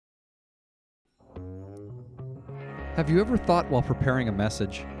Have you ever thought while preparing a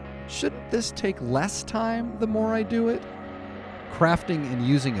message, shouldn't this take less time the more I do it? Crafting and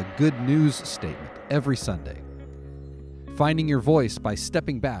using a good news statement every Sunday. Finding your voice by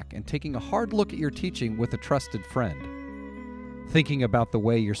stepping back and taking a hard look at your teaching with a trusted friend. Thinking about the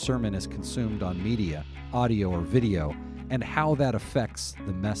way your sermon is consumed on media, audio, or video, and how that affects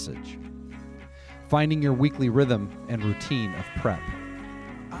the message. Finding your weekly rhythm and routine of prep.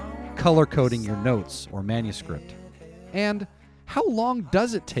 Color coding your notes or manuscript. And how long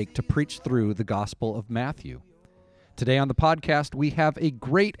does it take to preach through the Gospel of Matthew? Today on the podcast, we have a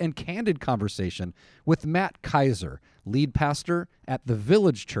great and candid conversation with Matt Kaiser, lead pastor at the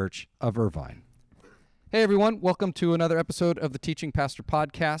Village Church of Irvine. Hey everyone, welcome to another episode of the Teaching Pastor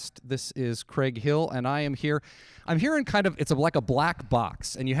Podcast. This is Craig Hill, and I am here. I'm here in like a black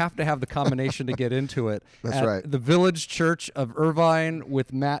box, and you have to have the combination to get into it. That's right. The Village Church of Irvine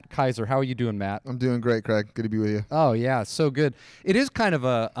with Matt Kaiser. How are you doing, Matt? I'm doing great, Craig. Good to be with you. Oh yeah, so good. It is kind of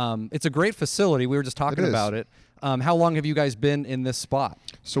it's a great facility. We were just talking about it. How long have you guys been in this spot?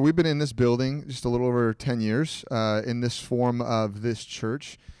 So we've been in this building just a little over 10 years in this form of this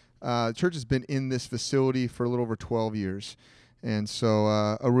church. The church has been in this facility for a little over 12 years. And so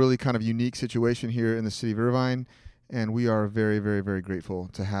a really kind of unique situation here in the city of Irvine. And we are very, very, very grateful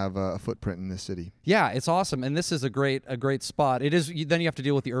to have a footprint in this city. Yeah, it's awesome. And this is a great spot. It is. Then you have to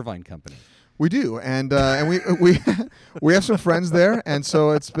deal with the Irvine Company. We do. And we have some friends there. And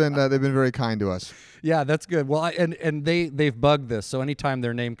so it's been they've been very kind to us. Yeah, that's good. Well, and they've bugged this, so anytime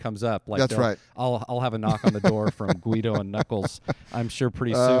their name comes up, that's right. I'll have a knock on the door from Guido and Knuckles. I'm sure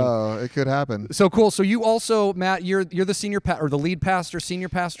pretty soon. Oh, it could happen. So cool. So you also, Matt, you're the senior or the lead pastor, senior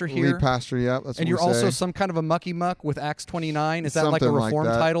pastor here. Lead pastor, yeah. That's and what you're we also say. some kind of a mucky muck with Acts 29. Is that Something like a reform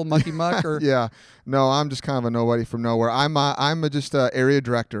title, mucky muck? Or yeah. No, I'm just kind of a nobody from nowhere. I'm just area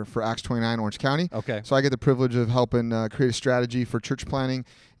director for Acts 29 Orange County. Okay. So I get the privilege of helping create a strategy for church planning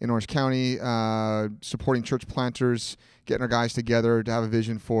in Orange County, supporting church planters, getting our guys together to have a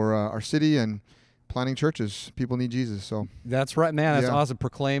vision for our city and planting churches. People need Jesus. So that's right, man. That's awesome.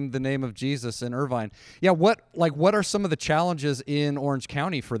 Proclaim the name of Jesus in Irvine. Yeah. What are some of the challenges in Orange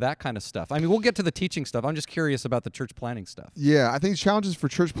County for that kind of stuff? I mean, we'll get to the teaching stuff. I'm just curious about the church planning stuff. Yeah, I think challenges for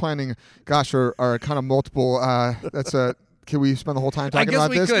church planning, are kind of multiple. Can we spend the whole time talking about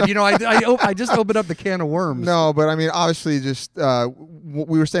this? I guess we could. I just opened up the can of worms. No, but I mean, obviously, just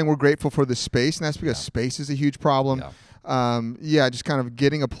we were saying we're grateful for the space, and that's because space is a huge problem. Yeah. Just kind of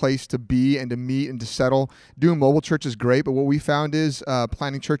getting a place to be and to meet and to settle. Doing mobile church is great, but what we found is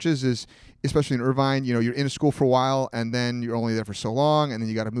planning churches is, especially in Irvine, you're in a school for a while, and then you're only there for so long, and then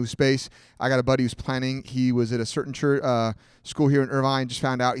you got to move space. I got a buddy who's planning. He was at a certain church school here in Irvine, just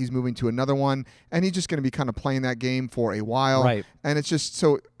found out he's moving to another one, and he's just going to be kind of playing that game for a while. Right. And it's just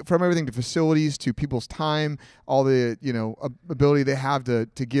so from everything to facilities to people's time, all the ability they have to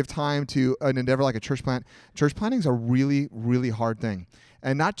give time to an endeavor like a church plant. Church planting is a really, really hard thing.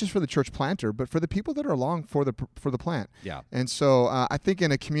 And not just for the church planter, but for the people that are along for the plant. Yeah. And so I think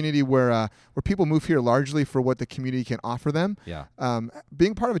in a community where people move here largely for what the community can offer them,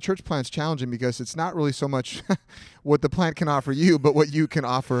 being part of a church plant is challenging because it's not really so much what the plant can offer you, but what you can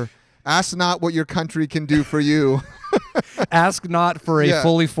offer. Ask not what your country can do for you. Ask not for a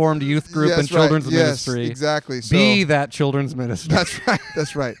fully formed youth group and children's ministry. Yes, exactly. So, be that children's ministry.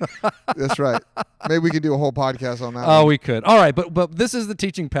 That's right. Maybe we could do a whole podcast on that. Oh, we could. All right, but this is the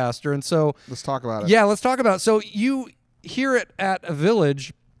teaching pastor, and so let's talk about it. Yeah, let's talk about it. So you here at a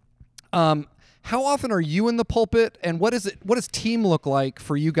Village, how often are you in the pulpit, and what does team look like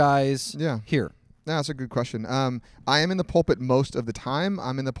for you guys here? No, that's a good question. I am in the pulpit most of the time.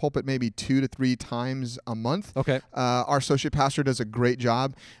 I'm in the pulpit maybe 2 to 3 times a month. Okay. Our associate pastor does a great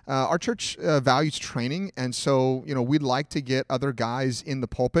job. Our church values training, and so we'd like to get other guys in the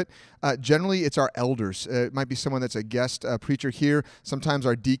pulpit. Generally, it's our elders. It might be someone that's a guest preacher here. Sometimes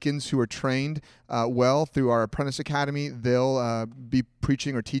our deacons who are trained well through our apprentice academy, they'll be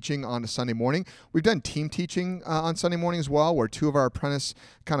preaching or teaching on a Sunday morning. We've done team teaching on Sunday morning as well, where 2 of our apprentice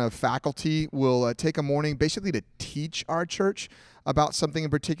kind of faculty will take a morning basically to teach our church about something in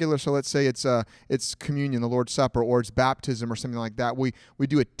particular. So let's say it's communion, the Lord's Supper, or it's baptism or something like that. We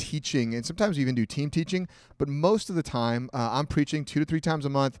do a teaching, and sometimes we even do team teaching. But most of the time, I'm preaching 2 to 3 times a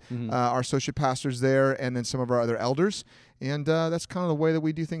month. Our associate pastor's there, and then some of our other elders. And that's kind of the way that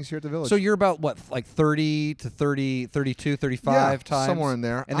we do things here at the Village. So you're about, like 30 to 30, 32, 35 times? Somewhere in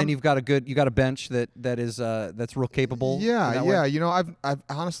there. And then you've got a bench that is that's real capable? Yeah. I've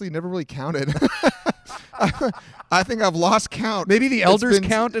honestly never really counted. I think I've lost count. Maybe the elders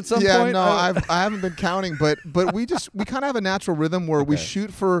count at some point? Yeah, no, I haven't been counting, but we kind of have a natural rhythm where we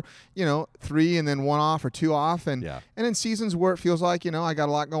shoot for, 3 and then 1 off or 2 off. And in seasons where it feels like, I got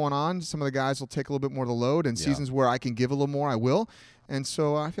a lot going on, some of the guys will take a little bit more of the load. And seasons where I can give a little more, I will. And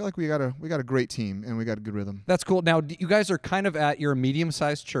so I feel like we got a great team and we got a good rhythm. That's cool. Now, you guys are kind of at your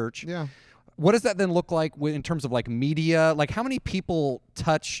medium-sized church. Yeah. What does that then look like in terms of like media? Like how many people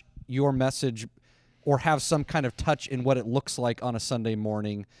touch your message or have some kind of touch in what it looks like on a Sunday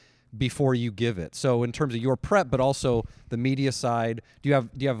morning before you give it? So in terms of your prep, but also the media side, do you have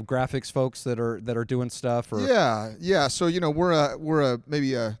graphics folks that are doing stuff? Or? Yeah. So we're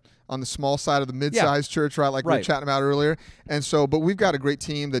maybe on the small side of the mid-sized church, right? Like we were chatting about earlier. And so, but we've got a great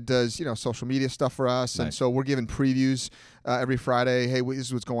team that does social media stuff for us, and so we're giving previews every Friday. Hey, this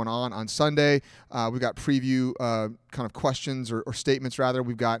is what's going on Sunday. We've got preview kind of questions or statements rather.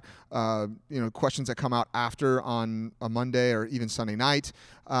 We've got questions that come out after on a Monday or even Sunday night.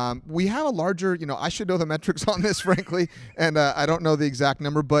 We have a larger, I should know the metrics on this, frankly, and I don't know the exact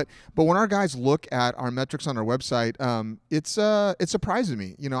number, but when our guys look at our metrics on our website, it surprises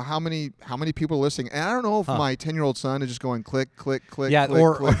me, how many people are listening. And I don't know if my 10-year-old son is just going click, click, click,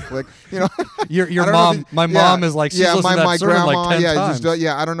 click, click. Your mom, my mom is like, she's listening to that sermon grandma, like 10 times.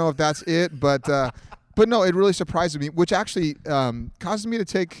 I don't know if that's it, but no, it really surprises me, which actually causes me to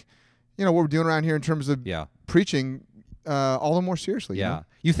take, what we're doing around here in terms of preaching all the more seriously. Yeah.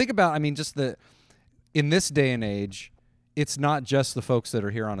 You think about, in this day and age, it's not just the folks that are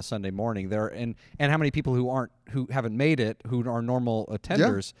here on a Sunday morning. There and how many people who haven't made it, who are normal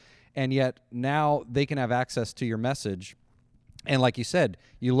attenders, and yet now they can have access to your message. And like you said,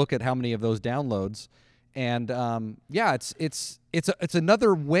 you look at how many of those downloads, and it's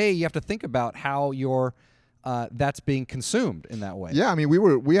another way you have to think about how your that's being consumed in that way. Yeah,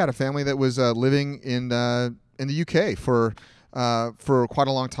 we had a family that was living in the UK for quite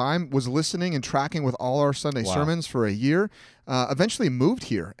a long time, was listening and tracking with all our Sunday sermons for a year, eventually moved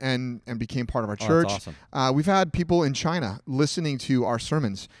here and became part of our church. That's awesome. We've had people in China listening to our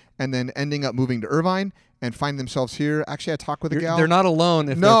sermons and then ending up moving to Irvine and find themselves here. Actually, I talked with a gal. They're not alone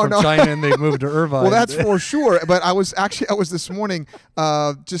if they're from China and they moved to Irvine. Well, that's for sure. But I was this morning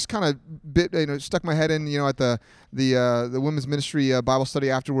just kind of stuck my head in, at the women's ministry Bible study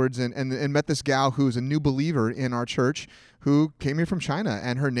afterwards and met this gal who's a new believer in our church who came here from China,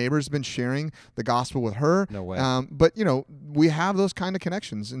 and her neighbor's been sharing the gospel with her. No way. But we have those kind of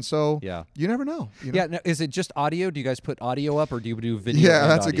connections, and so you never know. Yeah. Now, is it just audio? Do you guys put audio up, or do you do video? Yeah,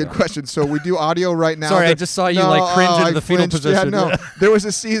 that's audio? A good question. So we do audio right now. Sorry, I just saw you cringe into the fetal position. Yeah, no. There was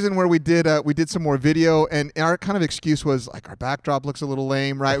a season where we did some more video, and our kind of excuse was like our backdrop looks a little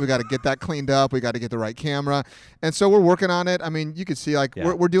lame, right? We got to get that cleaned up. We got to get the right camera, and so we're working on it. You could see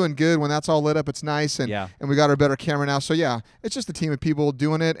we're doing good when that's all lit up. It's nice, and we got our better camera now. So it's just a team of people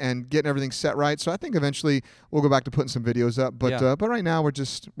doing it and getting everything set right. So I think eventually we'll go back to putting some videos up. But right now we're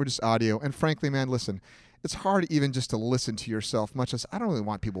just audio. And frankly, man, listen, it's hard even just to listen to yourself. Much as I don't really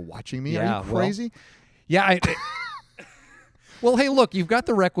want people watching me. Are you crazy? Well, hey, look, you've got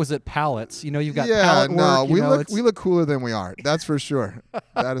the requisite palettes. You've got palette work. We look cooler than we are. That's for sure.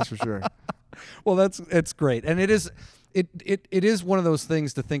 That is for sure. Well, it's great, and it is one of those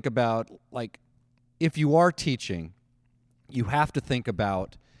things to think about. Like, if you are teaching, you have to think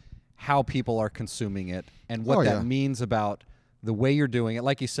about how people are consuming it and what that means about the way you're doing it.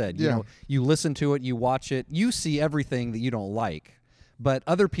 Like you said, you listen to it, you watch it, you see everything that you don't like, but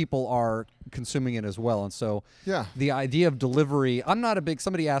other people are consuming it as well. And so the idea of delivery,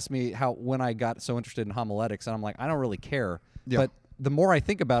 somebody asked me when I got so interested in homiletics, and I'm like, I don't really care. Yeah. But the more I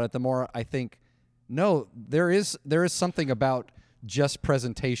think about it, the more I think, no, there is something about just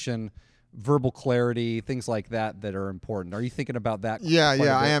presentation, verbal clarity, things like that are important. Are you thinking about that? Yeah,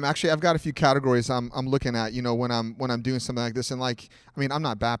 I am. Actually, I've got a few categories I'm looking at, when I'm doing something like this. And I'm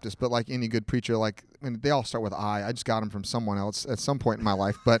not Baptist, but like any good preacher, they all start with I just got them from someone else at some point in my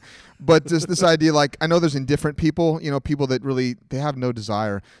life. But just this idea, I know there's indifferent people, people that really, they have no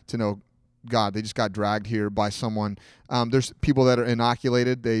desire to know God. They just got dragged here by someone. There's people that are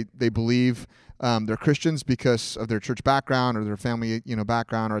inoculated. They believe they're Christians because of their church background or their family,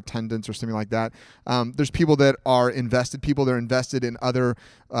 background or attendance or something like that. There's people that are invested. They're invested in other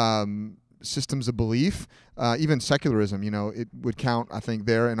systems of belief. Even secularism, it would count, I think,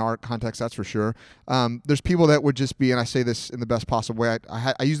 there in our context, that's for sure. There's people that would just be, and I say this in the best possible way,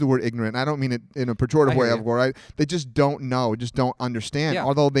 I use the word ignorant, and I don't mean it in a pejorative way, right? They just don't know, just don't understand,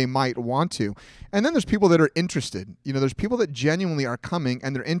 although they might want to. And then there's people that are interested. There's people that genuinely are coming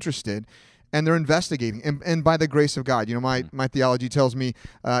and they're interested. and they're investigating. And by the grace of God, my theology tells me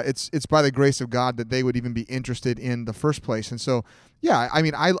it's by the grace of God that they would even be interested in the first place. And so, yeah, I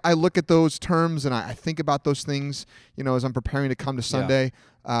mean, I look at those terms and I think about those things, as I'm preparing to come to Sunday.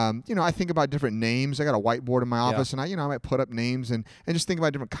 I think about different names. I got a whiteboard in my office, and I might put up names and just think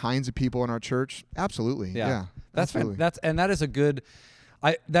about different kinds of people in our church. Absolutely, yeah. That's absolutely. That's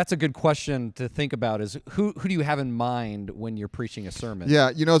a good question to think about. Is who do you have in mind when you're preaching a sermon? Yeah,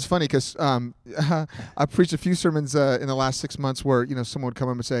 it's funny because I preached a few sermons in the last 6 months where someone would come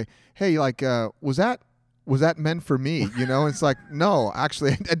up and say, "Hey, was that meant for me?" It's like, no,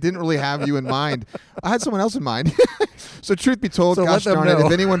 actually, I didn't really have you in mind. I had someone else in mind. So truth be told, gosh darn it,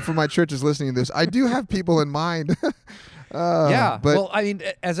 if anyone from my church is listening to this, I do have people in mind. But well, I mean,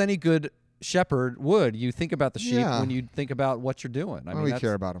 as any good shepherd would, you think about the sheep when you think about what you're doing. I mean, we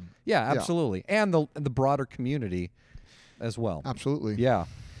care about them. Yeah, absolutely, and the broader community as well. Absolutely. Yeah.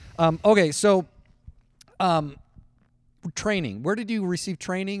 Okay, so training. Where did you receive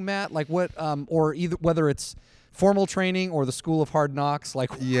training, Matt? Like what? Or either whether it's formal training or the School of Hard Knocks. Like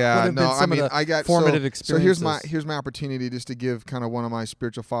what have been some of the formative experiences? So here's my opportunity just to give kind of one of my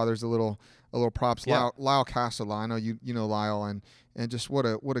spiritual fathers a little props. Yeah. Lyle Castela. I know you know Lyle and just what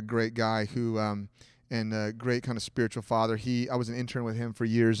a great guy who and a great kind of spiritual father. I was an intern with him for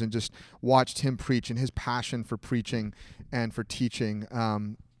years and just watched him preach, and his passion for preaching and for teaching.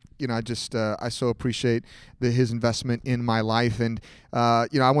 I so appreciate his investment in my life. And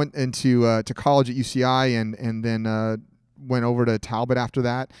I went into to college at UCI and then went over to Talbot after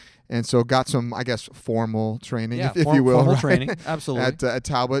that. And so got some, I guess, formal training, if you will. Formal right? training, absolutely. At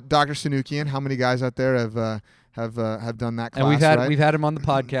Talbot. Dr. Sanukian, how many guys out there have done that class? And right? we've had him on the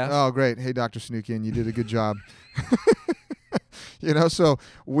podcast. Oh, great. Hey, Dr. Sanukian, you did a good job. So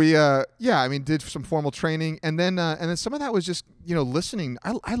we, did some formal training, and then some of that was just, listening.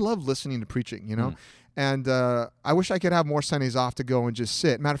 I love listening to preaching, and I wish I could have more Sundays off to go and just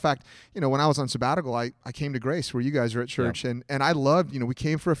sit. Matter of fact, when I was on sabbatical, I came to Grace where you guys are at church, and I loved, we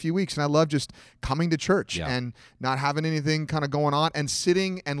came for a few weeks, and I loved just coming to church and not having anything kind of going on and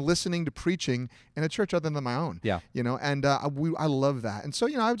sitting and listening to preaching in a church other than my own. Yeah. And I love that. And so,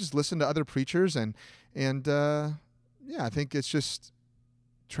 I would just listen to other preachers and I think it's just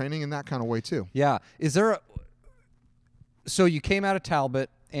training in that kind of way too. Yeah. So you came out of Talbot,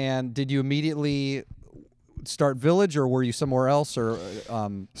 and did you immediately start Village, or were you somewhere else? Or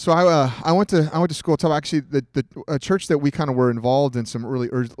So I went to school at Talbot. Actually, the church that we kind of were involved in some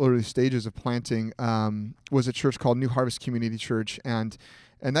early stages of planting was a church called New Harvest Community Church, and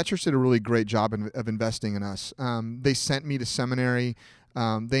that church did a really great job of investing in us. They sent me to seminary.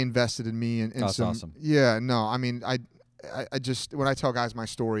 They invested in me and That's awesome. Yeah, no, I mean, I just, when I tell guys my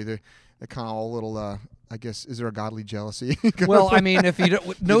story, they're kind of all a little, I guess, is there a godly jealousy? Well, I mean, if you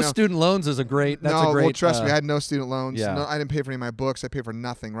don't, student loans is a great. That's a great. Well, trust me, I had no student loans. Yeah. No, I didn't pay for any of my books. I paid for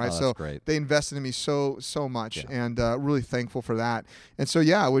nothing, right? Oh, so great. They invested in me so much, and really thankful for that. And so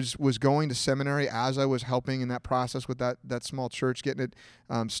I was going to seminary as I was helping in that process with that small church, getting it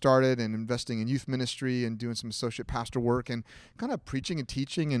started, and investing in youth ministry and doing some associate pastor work and kind of preaching and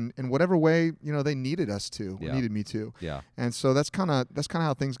teaching in whatever way they needed us to, needed me to. Yeah. And so that's kind of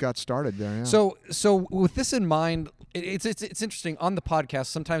how things got started there. Yeah. So with this in mind, it's interesting on the podcast.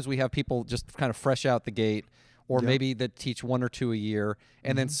 Sometimes we have people just kind of fresh out the gate, or maybe that teach 1 or 2 a year,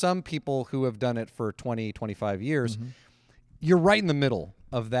 and then some people who have done it for 20, 25 years. You're right in the middle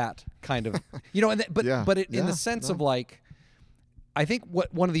of that kind of, in the sense of like, I think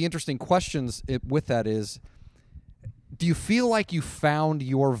one of the interesting questions with that is, do you feel like you found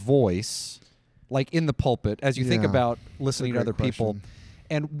your voice, like in the pulpit, as you think about listening to other people?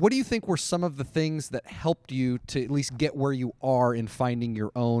 And what do you think were some of the things that helped you to at least get where you are in finding your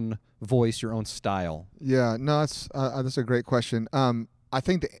own voice, your own style? Yeah, no, that's a great question. I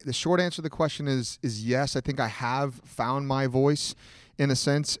think the short answer to the question is yes. I think I have found my voice in a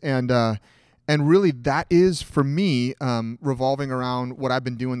sense, and really that is for me revolving around what I've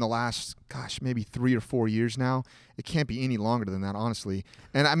been doing the last, maybe 3 or 4 years now. It can't be any longer than that, honestly.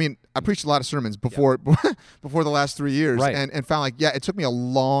 And I mean, I preached a lot of sermons before the last 3 years, right. and found like, it took me a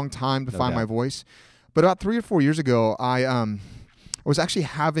long time to find my voice. But about 3 or 4 years ago, I was actually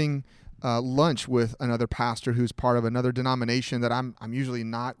having lunch with another pastor who's part of another denomination that I'm usually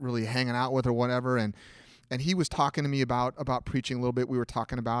not really hanging out with or whatever, and he was talking to me about preaching a little bit. We were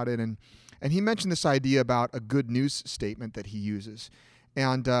talking about it, and he mentioned this idea about a good news statement that he uses.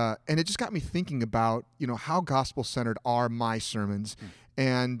 And it just got me thinking about, how gospel-centered are my sermons,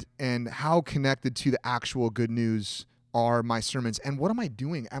 and how connected to the actual good news are my sermons, and what am I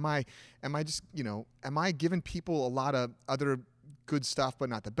doing? Am I just, am I giving people a lot of other good stuff, but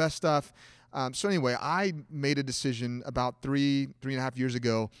not the best stuff. So anyway, I made a decision about 3.5 years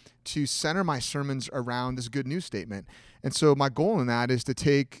ago to center my sermons around this good news statement. And so my goal in that is to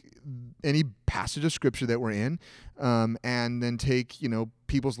take any passage of scripture that we're in, and then take,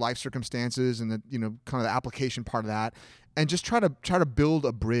 people's life circumstances and the, kind of the application part of that, and just try to build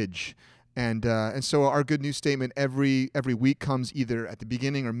a bridge. And so our good news statement every week comes either at the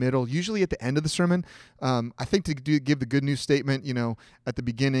beginning or middle, usually at the end of the sermon. I think to give the good news statement, at the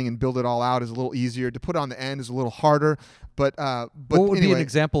beginning and build it all out is a little easier. To put it on the end is a little harder. But what would be an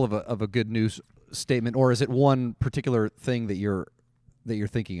example of a good news statement, or is it one particular thing that you're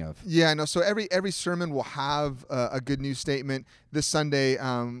thinking of? Yeah, no. So every sermon will have a good news statement. This Sunday,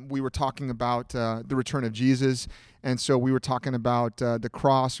 we were talking about the return of Jesus, and so we were talking about the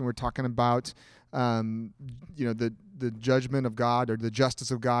cross, and we're talking about the judgment of God, or the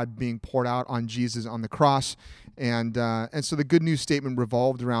justice of God being poured out on Jesus on the cross, and so the good news statement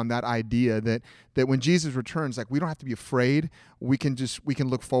revolved around that idea that when Jesus returns, like, we don't have to be afraid. We can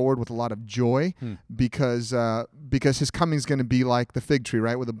look forward with a lot of joy, because his coming is going to be like the fig tree,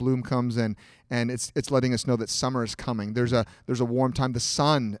 right, where the bloom comes and it's letting us know that summer is coming. There's a warm time. The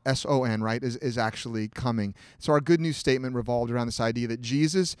sun, S-O-N, right, is actually coming. So our good news statement revolved around this idea that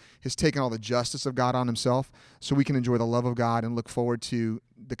Jesus has taken all the justice of God on himself, so we can enjoy the love of God and look forward to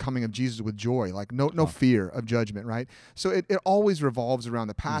the coming of Jesus with joy, like no fear of judgment, right? So it always revolves around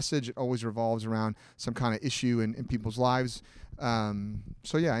the passage. It always revolves around some kind of issue in people's lives.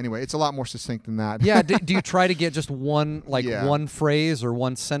 So yeah, anyway, it's a lot more succinct than that. Yeah. Do you try to get just one phrase or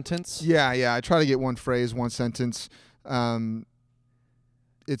one sentence? Yeah. I try to get one phrase, one sentence.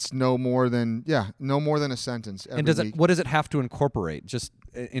 It's no more than a sentence every week. What does it have to incorporate? Just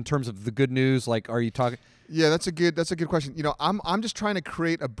in terms of the good news, like, are you talking? Yeah, that's a good question. I'm just trying to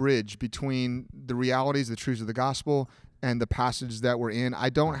create a bridge between the realities, the truths of the gospel, and the passage that we're in. I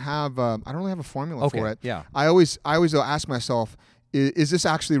don't really have a formula for it. Yeah. I always ask myself, is this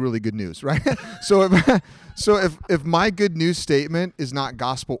actually really good news, right? So if my good news statement is not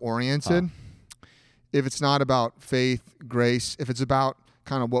gospel oriented, if it's not about faith, grace, if it's about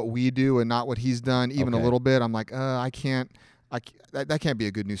kind of what we do and not what he's done, even a little bit, I'm like, that can't be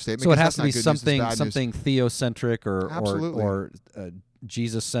a good news statement. So it has to be something theocentric or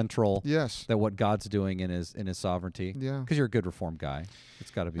Jesus central. Yes. That what God's doing in his sovereignty. Yeah. Because you're a good Reformed guy.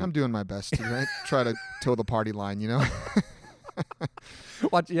 It's got to be. I'm doing my best to try to toe the party line,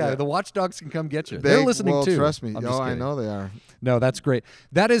 The watchdogs can come get you. They're listening too. Trust me. I know they are. No, that's great.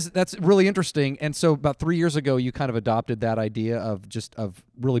 That's really interesting. And so about 3 years ago, you kind of adopted that idea of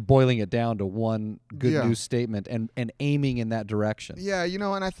really boiling it down to one good news statement and aiming in that direction. Yeah,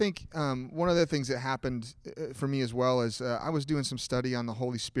 and I think one of the things that happened for me as well is I was doing some study on the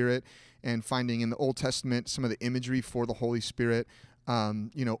Holy Spirit and finding in the Old Testament some of the imagery for the Holy Spirit,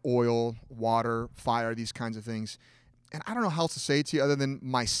 oil, water, fire, these kinds of things. And I don't know how else to say it to you other than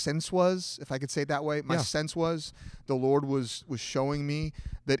my sense was, if I could say it that way, sense was the Lord was showing me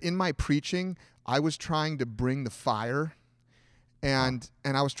that in my preaching, I was trying to bring the fire and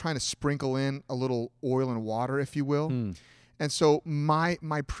I was trying to sprinkle in a little oil and water, if you will. And so my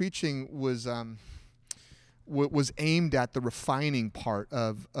preaching was aimed at the refining part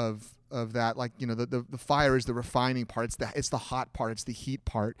of that. Like, the fire is the refining part. It's the hot part. It's the heat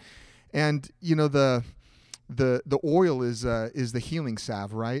part. And, the oil is the healing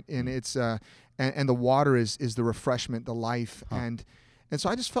salve, right? And it's and the water is the refreshment, the life, and so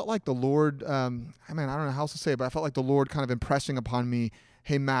I just felt like the Lord. I don't know how else to say it, but I felt like the Lord kind of impressing upon me,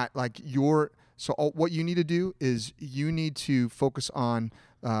 hey Matt, like what you need to do is you need to focus on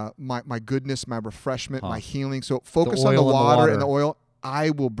my goodness, my refreshment, my healing. So focus on the water and the oil. I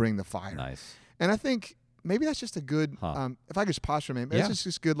will bring the fire. Nice. And I think maybe that's just a good, if I could just pause for a minute, that's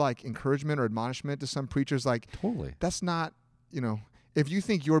just good, like, encouragement or admonishment to some preachers. Like, totally. That's not, if you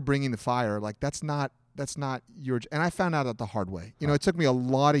think you're bringing the fire, like, that's not your, and I found out that the hard way. It took me a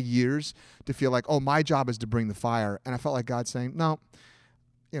lot of years to feel like, oh, my job is to bring the fire. And I felt like God saying, no,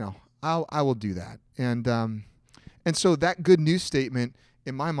 I will do that. And so that good news statement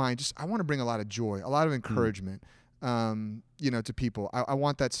in my mind, I want to bring a lot of joy, a lot of encouragement. To people. I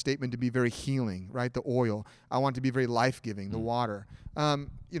want that statement to be very healing, right? The oil. I want it to be very life-giving, the water.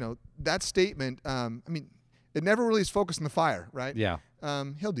 That statement, it never really is focused on the fire, right? Yeah.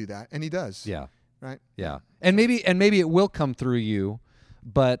 He'll do that, and he does. Yeah. Right? Yeah. And maybe it will come through you,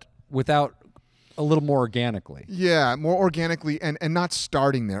 but without a little more organically. Yeah, more organically and not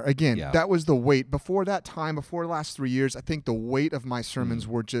starting there. Again, that was the weight. Before that time, before the last 3 years, I think the weight of my sermons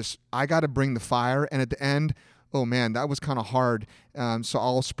were just, I got to bring the fire, and at the end, oh man, that was kind of hard. So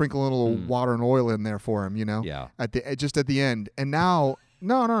I'll sprinkle a little water and oil in there for him, Yeah. at the end. And now,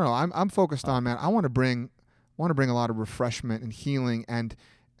 no. I'm focused on, man. I want to bring a lot of refreshment and healing, and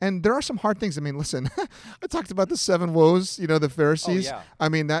there are some hard things. I mean, listen, I talked about the 7 woes, the Pharisees. Oh, yeah. I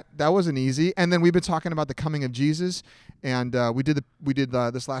mean, that wasn't easy. And then we've been talking about the coming of Jesus, and we did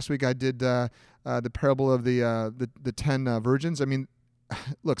this last week. I did the parable of the 10 virgins. I mean,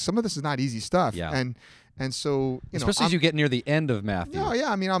 look, some of this is not easy stuff. Yeah. And so, especially as you get near the end of Matthew. no,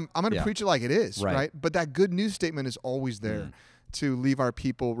 yeah. I mean, I'm going to preach it like it is, Right. right? But that good news statement is always there to leave our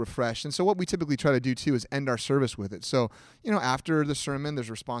people refreshed. And so what we typically try to do too is end our service with it. So, after the sermon, there's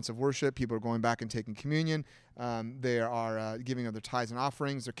responsive worship. People are going back and taking communion. They are giving of their tithes and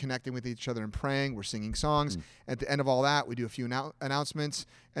offerings. They're connecting with each other and praying. We're singing songs. At the end of all that, we do a few announcements.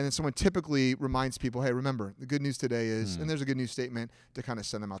 And then someone typically reminds people, hey, remember, the good news today is, and there's a good news statement to kind of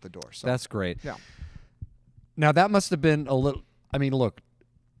send them out the door. So That's great. Yeah. Now, that must have been a little, I mean, look,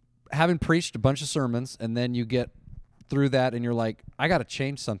 having preached a bunch of sermons and then you get through that and you're like, I got to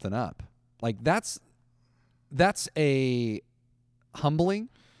change something up. Like, that's a humbling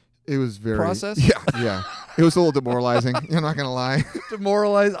It was very process. Yeah. It was a little demoralizing. I'm not gonna lie.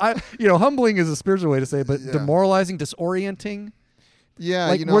 Demoralized. Humbling is a spiritual way to say it, but Yeah. demoralizing, disorienting. Yeah,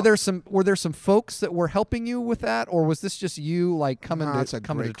 Like, were there some folks that were helping you with that, or was this just you coming that's to a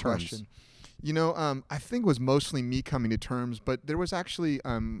coming great to terms? question. I think it was mostly me coming to terms, but there was actually,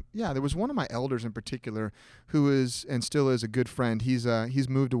 there was one of my elders in particular who is and still is a good friend. He's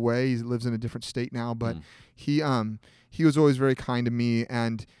moved away. He lives in a different state now, but he was always very kind to me,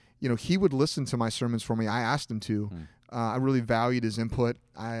 and he would listen to my sermons for me. I asked him to. I really valued his input.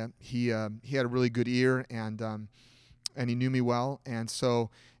 He had a really good ear, and he knew me well, and so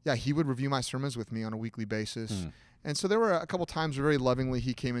he would review my sermons with me on a weekly basis. And so there were a couple times where very lovingly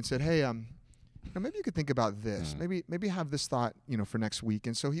he came and said, hey, maybe you could think about this. Maybe have this thought, for next week.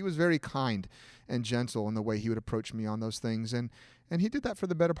 And so he was very kind and gentle in the way he would approach me on those things. And he did that for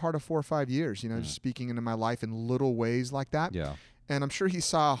the better part of 4 or 5 years, just speaking into my life in little ways like that. Yeah. And I'm sure he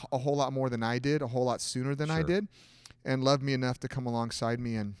saw a whole lot more than I did, a whole lot sooner than I did, and loved me enough to come alongside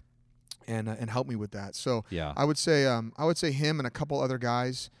me and help me with that. So Yeah. I would say him and a couple other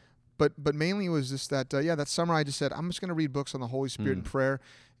guys. But mainly it was just that summer I just said, I'm just going to read books on the Holy Spirit and prayer,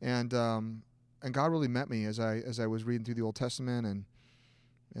 and God really met me as I was reading through the Old Testament,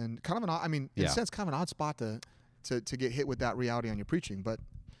 and kind of in a sense, kind of an odd spot to get hit with that reality on your preaching, but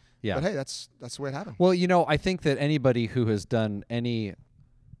hey, that's the way it happened. Well, I think that anybody who has done any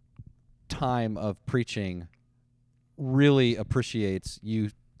time of preaching really appreciates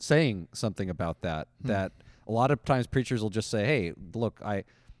you saying something about that. That a lot of times preachers will just say, hey, look,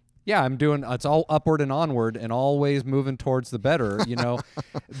 I'm doing, it's all upward and onward and always moving towards the better.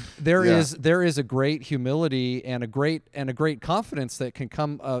 There is a great humility and a great confidence that can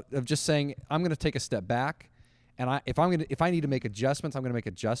come of just saying, I'm going to take a step back, and if I need to make adjustments, I'm going to make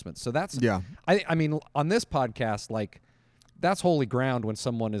adjustments. So that's I mean, on this podcast, that's holy ground when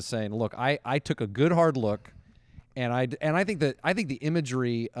someone is saying, look, I took a good hard look, and I think the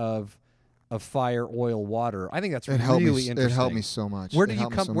imagery of fire, oil, water, I think that's really interesting. It helped me so much. Where did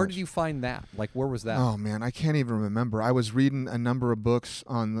you find that? Where was that? Oh man, I can't even remember. I was reading a number of books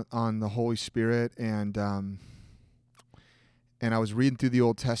on the Holy Spirit, and I was reading through the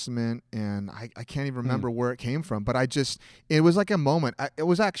Old Testament, and I can't even remember where it came from. But it was like a moment. It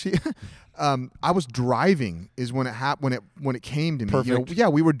was actually, I was driving is when it happened, when it came to me.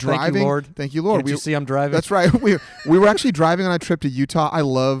 Perfect. We were driving. Thank you, Lord. Thank you, Lord. Can't you see I'm driving? That's right. We were actually driving on a trip to Utah. I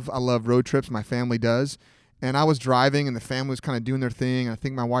love road trips. My family does. And I was driving, and the family was kind of doing their thing. And I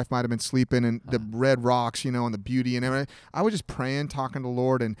think my wife might have been sleeping, and the red rocks, and the beauty and everything. I was just praying, talking to the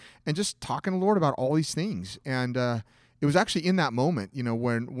Lord, and just talking to the Lord about all these things. And it was actually in that moment,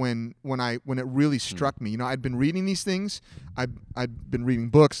 when it really struck me. I'd been reading these things. I'd been reading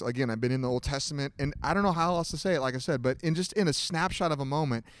books. Again, I've been in the Old Testament, and I don't know how else to say it, like I said, but in a snapshot of a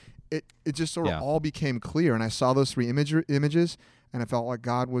moment, it just sort of all became clear. And I saw those 3 images, and I felt like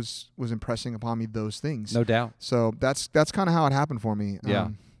God was impressing upon me those things. No doubt. So that's kind of how it happened for me.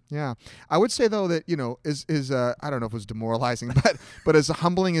 Yeah. I would say though that is I don't know if it was demoralizing, but as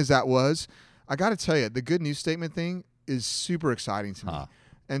humbling as that was, I got to tell you, the good news statement thing is super exciting to me.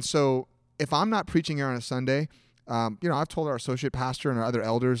 And so if I'm not preaching here on a Sunday, I've told our associate pastor and our other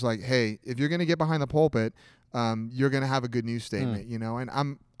elders, like, hey, if you're going to get behind the pulpit, you're going to have a good news statement, and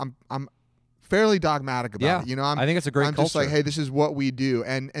I'm fairly dogmatic about Yeah. it. You know, I think it's a great I'm just like, culture. hey, this is what we do.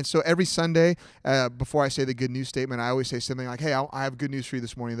 And so every Sunday, before I say the good news statement, I always say something like, hey, I have good news for you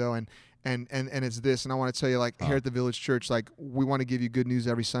this morning, though. And it's this, and I want to tell you, like, here at the Village Church, like, we want to give you good news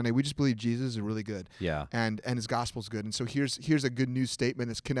every Sunday. We just believe Jesus is really good. Yeah. And his gospel's good. And so here's a good news statement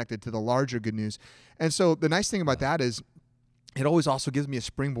that's connected to the larger good news. And so the nice thing about that is it always also gives me a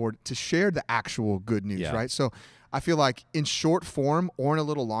springboard to share the actual good news, Yeah. right? So I feel like in short form or in a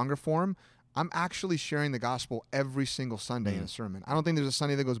little longer form, I'm actually sharing the gospel every single Sunday in a sermon. I don't think there's a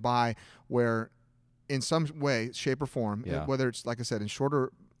Sunday that goes by where in some way, shape, or form, whether it's, like I said, in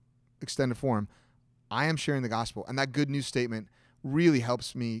shorter extended form, I am sharing the gospel, and that good news statement really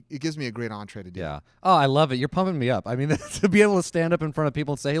helps me. It gives me a great entree to do. Yeah. Oh, I love it. You're pumping me up. I mean, to be able to stand up in front of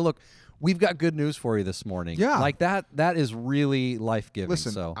people and say, hey, look, we've got good news for you this morning. Yeah. Like that is really life-giving.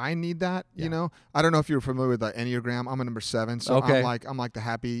 Listen, so. I need that, Yeah. you know. I don't know if you're familiar with the Enneagram. I'm a number 7, so Okay. I'm like the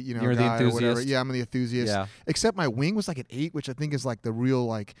happy, you know, You're the guy or whatever. enthusiast. Yeah, I'm the enthusiast. Yeah. Except my wing was like an 8, which I think is like the real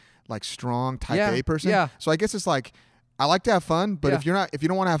like strong type Yeah, A person. yeah. So I guess it's like I like to have fun, but Yeah. if you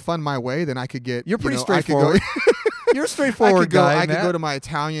don't want to have fun my way, then I could get You're pretty you know, I could go- straightforward. You're a straightforward guy, I could Matt. go to my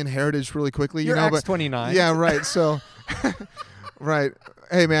Italian heritage really quickly. You're you know, X29. Yeah, right. So, right.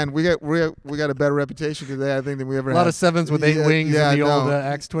 Hey, man, we got a better reputation today, I think, than we ever A had. lot of 7s with 8 wings in the old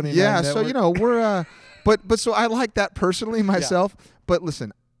X29 Yeah, network. so, you know, we're, but so I like that personally myself. But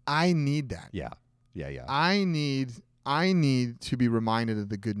listen, I need that. Yeah. Yeah. I need to be reminded of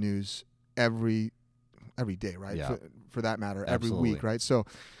the good news every day, right? Yeah. For that matter, Absolutely. every week, right? So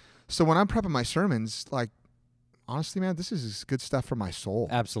when I'm prepping my sermons, like, honestly, man, this is good stuff for my soul.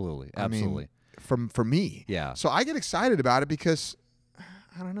 Absolutely. I mean, Absolutely. for me. Yeah. So I get excited about it because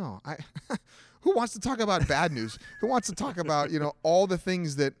I don't know. Who wants to talk about bad news? Who wants to talk about, you know, all the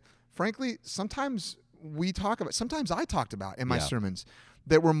things that frankly sometimes we talk about, sometimes I talked about in my Yeah. sermons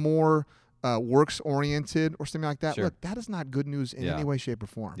that were more works oriented or something like that. Sure. Look, that is not good news in Yeah. any way, shape, or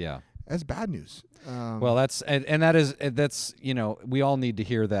form. Yeah. That's bad news. Well, that's you know, we all need to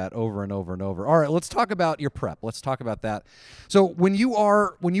hear that over and over and over. All right, let's talk about your prep. Let's talk about that. So when you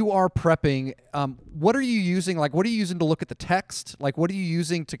are prepping, what are you using? Like, what are you using to look at the text? Like, what are you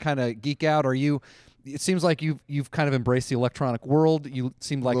using to kind of geek out? It seems like you've kind of embraced the electronic world. You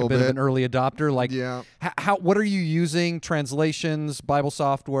seem like a Little bit of bit. an early adopter. Like, Yeah. what are you using? Translations, Bible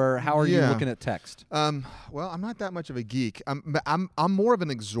software. How are you Yeah. looking at text? Well, I'm not that much of a geek. I'm more of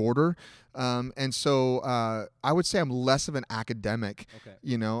an exhorter, and so I would say I'm less of an academic. Okay.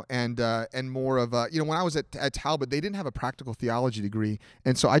 You know, and more of a, you know, when I was at Talbot, they didn't have a practical theology degree,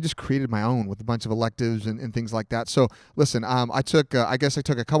 and so I just created my own with a bunch of electives and things like that. So listen, I took I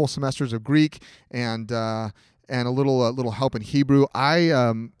took a couple semesters of Greek and a little help in Hebrew.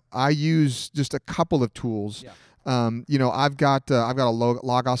 I use just a couple of tools. Yeah. You know, I've got a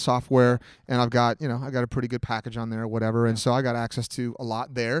Logos software, and I've got a pretty good package on there, or whatever, and so I got access to a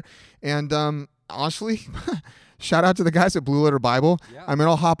lot there. And honestly, shout out to the guys at Blue Letter Bible. Yeah. I mean,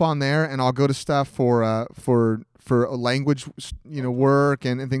 I'll hop on there and I'll go to stuff for a language, you know, work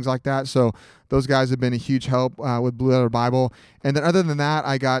and things like that. So those guys have been a huge help with Blue Letter Bible. And then other than that,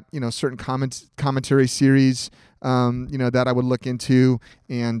 I got, you know, certain commentary series, you know, that I would look into.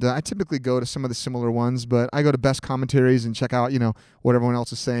 And I typically go to some of the similar ones, but I go to Best Commentaries and check out, you know, what everyone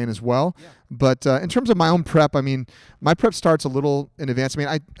else is saying as well. Yeah. But in terms of my own prep, I mean, my prep starts a little in advance. I mean,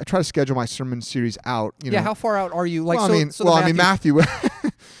 I try to schedule my sermon series out. You know. How far out are you? Like, Well, so the Matthew.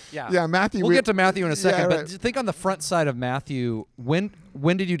 Yeah. Yeah, Matthew. We'll get to Matthew in a second, Yeah, but think on the front side of Matthew.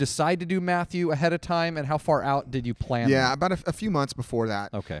 When did you decide to do Matthew ahead of time, and how far out did you plan? Yeah, about a few months before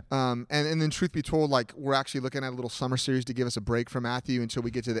that. Okay. And then truth be told, like, we're actually looking at a little summer series to give us a break from Matthew until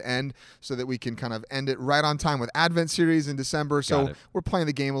we get to the end, so that we can kind of end it right on time with Advent series in December. So Got it. we're playing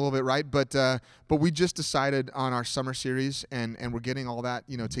the game a little bit, right? But we just decided on our summer series, and we're getting all that,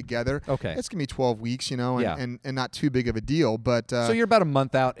 you know, together. Okay. It's gonna be 12 weeks, you know, and, Yeah. and not too big of a deal. But So you're about a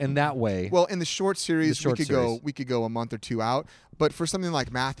month out in that way. well, in the short series, short series. we could go a month or two out. But for something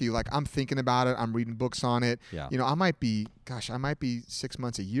like Matthew, like, I'm thinking about it, I'm reading books on it. Yeah. You know, I might be 6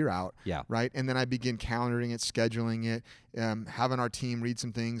 months, a year out. Yeah. Right. And then I begin calendaring it, scheduling it, having our team read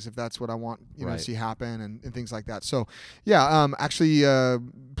some things if that's what I want, you know, Right. to see happen and things like that. So yeah, actually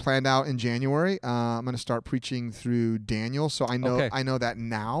planned out in January. I'm going to start preaching through Daniel. So I know that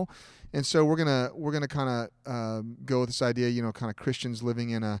now. And so we're gonna kind of go with this idea, you know, kind of Christians living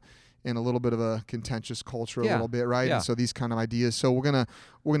in a little bit of a contentious culture, Yeah. a little bit, right? Yeah. And so these kind of ideas. So we're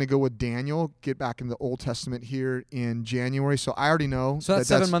gonna go with Daniel, get back in the Old Testament here in January. So I already know. So that's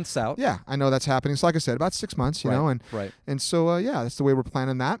 7 months out. Yeah, I know that's happening. So like I said, about 6 months, you Right, know, right. and so yeah, that's the way we're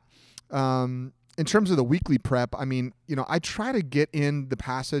planning that. in terms of the weekly prep, I mean, I try to get in the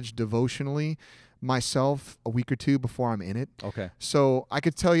passage devotionally myself a week or two before I'm in it. Okay. So I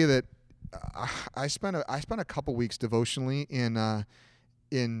could tell you that I spent a couple weeks devotionally in the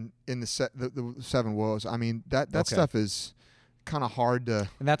seven woes. I mean, that stuff is kind of hard to.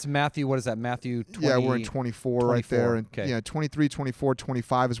 And that's Matthew. What is that? Matthew 20? Yeah, we're in 24 right there, and okay. 23, 24,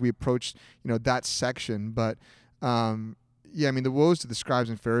 25 as we approach that section. But I mean, the woes to the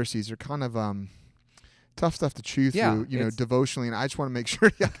scribes and Pharisees are kind of tough stuff to chew through, devotionally, and I just want to make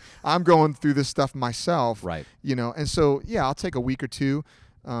sure I'm going through this stuff myself, right? And so I'll take a week or two,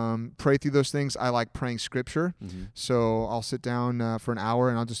 pray through those things. I like praying scripture, so I'll sit down for an hour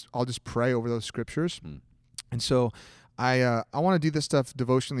and I'll just pray over those scriptures, and so I want to do this stuff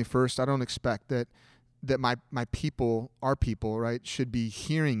devotionally first. I don't expect that my people, our people, right, should be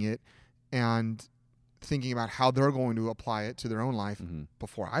hearing it and thinking about how they're going to apply it to their own life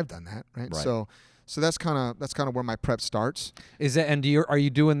before I've done that, right? So that's kind of where my prep starts. Is that, and are you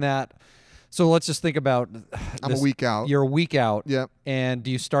doing that? So let's just think about. I'm a week out. You're a week out. Yep. And do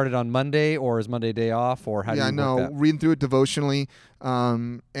you start it on Monday, or is Monday day off, or how do you work that? Reading through it devotionally,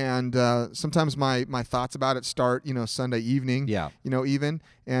 and sometimes my thoughts about it start Sunday evening. Yeah. Even,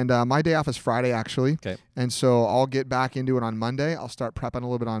 and my day off is Friday actually. Okay. And so I'll get back into it on Monday. I'll start prepping a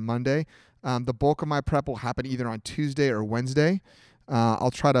little bit on Monday. The bulk of my prep will happen either on Tuesday or Wednesday.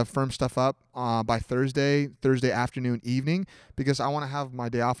 I'll try to firm stuff up by Thursday afternoon, evening, because I want to have my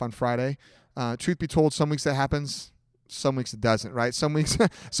day off on Friday. Truth be told, some weeks that happens, some weeks it doesn't, right? Some weeks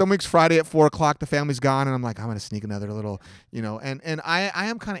Friday at 4:00, the family's gone, and I'm like, I'm going to sneak another little, and I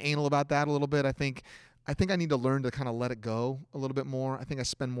am kind of anal about that a little bit. I think I need to learn to kind of let it go a little bit more. I think I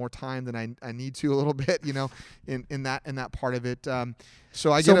spend more time than I need to a little bit, in that part of it.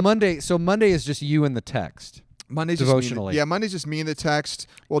 Monday is just you and the text. Monday's devotionally. Monday's just me and the text.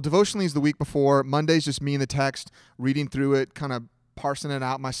 Well, devotionally is the week before. Monday's just me and the text, reading through it, kind of parsing it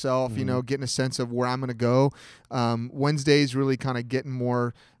out myself, getting a sense of where I'm going to go. Wednesday's really kind of getting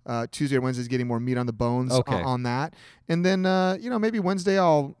more, Tuesday or Wednesday's getting more meat on the bones on that. And then, maybe Wednesday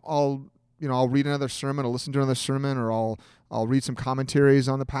I'll read another sermon, or listen to another sermon, or I'll read some commentaries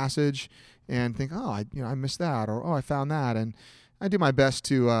on the passage and think, I missed that, or I found that. And I do my best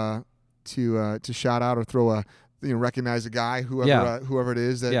to shout out or throw a, recognize a guy, whoever it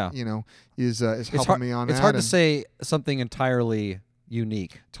is that, is helping me on that. It's hard to say something entirely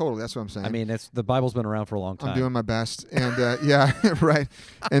unique. Totally. That's what I'm saying. I mean, the Bible's been around for a long time. I'm doing my best. And right.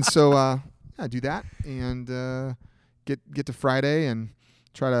 And so, I do that and get to Friday and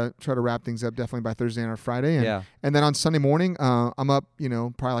try to wrap things up definitely by Thursday or Friday. And then on Sunday morning, I'm up,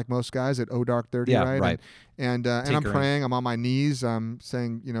 probably like most guys at dark 30, right? Right. And I'm praying. I'm on my knees. I'm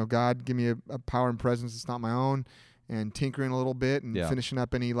saying, God, give me a power and presence that's not my own, and tinkering a little bit and finishing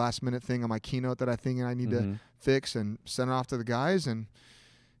up any last minute thing on my keynote that I think I need to fix, and send it off to the guys and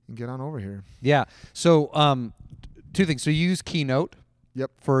get on over here. Yeah. So two things. So you use Keynote. Yep.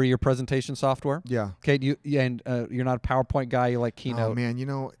 For your presentation software. Yeah. Okay. You're not a PowerPoint guy. You like Keynote. Oh man,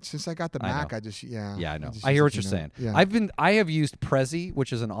 since I got the Mac, I know. I hear what you're saying. Yeah. I have used Prezi,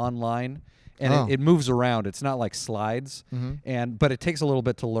 which is an online, and it moves around. It's not like slides, but it takes a little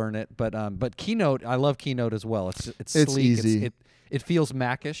bit to learn it. But Keynote, I love Keynote as well. It's sleek. Easy. It feels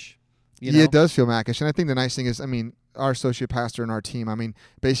Mac-ish. Yeah, it does feel Mac-ish. And I think the nice thing is, our associate pastor and our team,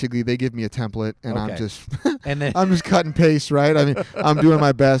 basically they give me a template, and I'm just I'm just cut and paste, right? I'm doing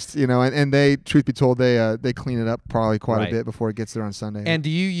my best, and they, truth be told, they clean it up probably quite a bit before it gets there on Sunday. And do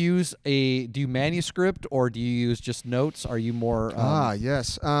you manuscript, or do you use just notes? Are you more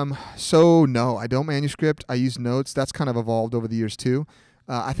yes. So no, I don't manuscript. I use notes. That's kind of evolved over the years too.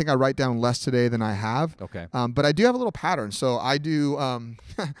 I think I write down less today than I have. Okay. But I do have a little pattern. So I do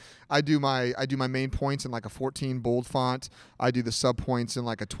I do my main points in like a 14 bold font. I do the sub points in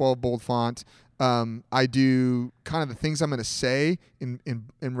like a 12 bold font. I do kind of the things I'm going to say in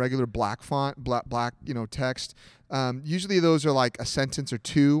regular black font, black text. Usually those are like a sentence or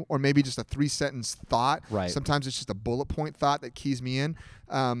two, or maybe just a 3-sentence thought. Right. Sometimes it's just a bullet point thought that keys me in.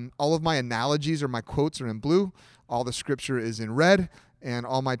 All of my analogies or my quotes are in blue. All the scripture is in red. And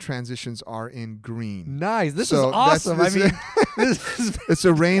all my transitions are in green. Nice. This is awesome. It's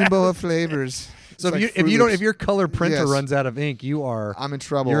a rainbow of flavors. So if your color printer runs out of ink, I'm in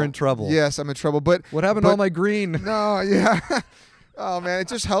trouble. You're in trouble. Yes, I'm in trouble. But what happened to all my green? No, yeah. Oh man, it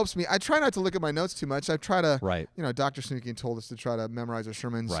just helps me. I try not to look at my notes too much. I try to, Right. Dr. Snookian told us to try to memorize our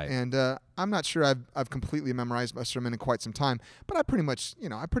sermons, Right. and I'm not sure I've completely memorized my sermon in quite some time, but I pretty much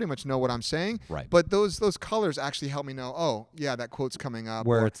know what I'm saying. Right. But those colors actually help me know. Oh, yeah, that quote's coming up.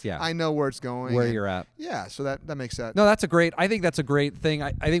 Where or it's I know where it's going. where and you're at. Yeah, so that makes that. No, I think that's a great thing.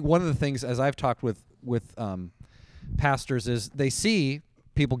 I think one of the things, as I've talked with pastors, is they see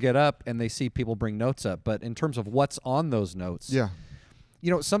people get up and they see people bring notes up, but in terms of what's on those notes, Yeah.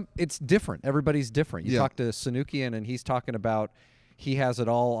 it's different. Everybody's different. You Yeah. talk to Sanukian and he's talking about he has it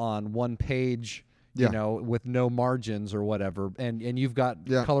all on one page, Yeah. with no margins or whatever, and you've got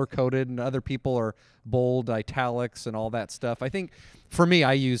Yeah. color coded, and other people are bold, italics, and all that stuff. I think for me,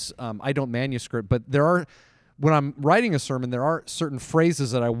 I use I don't manuscript, but there are. When I'm writing a sermon, there are certain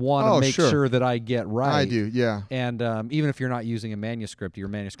phrases that I want to make sure that I get right. I do, yeah. And even if you're not using a manuscript, you're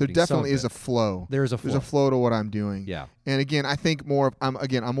manuscripting. There definitely is a flow. There's a flow. There's a flow to what I'm doing. Yeah. And again, I think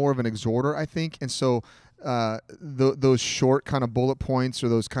I'm more of an exhorter, I think. And so those short kind of bullet points or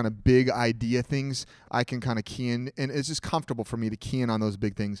those kind of big idea things, I can kind of key in. And it's just comfortable for me to key in on those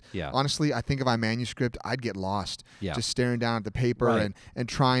big things. Yeah. Honestly, I think if I manuscript, I'd get lost. Yeah. Just staring down at the paper Right. and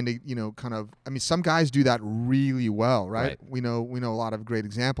trying to, kind of, I mean, some guys do that really well, right? Right. We know a lot of great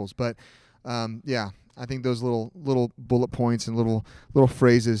examples. But, yeah. I think those little bullet points and little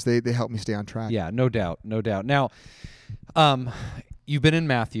phrases, they help me stay on track. Yeah, no doubt. Now, you've been in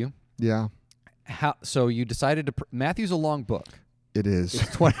Matthew. Yeah, So you decided to. Matthew's a long book. it is.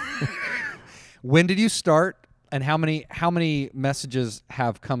 It's 20. When did you start, and how many messages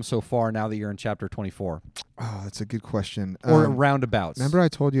have come so far now that you're in chapter 24? Oh, that's a good question. Or roundabouts? Remember I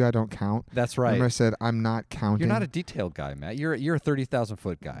told you I don't count? That's right. Remember I said I'm not counting? You're not a detailed guy, Matt. You're a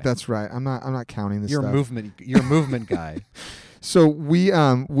 30,000-foot guy. That's right. I'm not counting this You're stuff. You're a movement guy. So we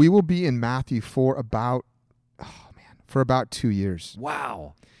will be in Matthew for about 2 years.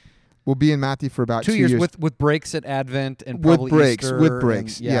 Wow. We'll be in Matthew for about 2 years with breaks at Advent and probably Easter with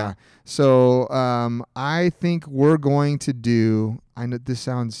breaks. and, yeah. So I think we're going to do. I know this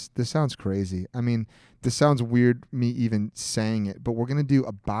sounds crazy. I mean, this sounds weird me even saying it, but we're going to do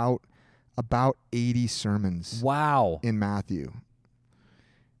about 80 sermons. Wow. In Matthew.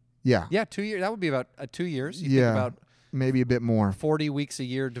 Yeah. Yeah, 2 years. That would be about 2 years. You Yeah. think about maybe a bit more. 40 weeks a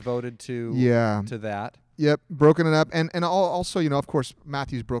year devoted to that. Yep, broken it up, and also, of course,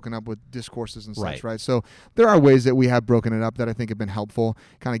 Matthew's broken up with discourses and such, Right. right? So there are ways that we have broken it up that I think have been helpful,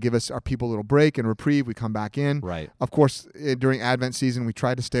 kind of give our people a little break and reprieve. We come back in. Right. Of course, during Advent season, we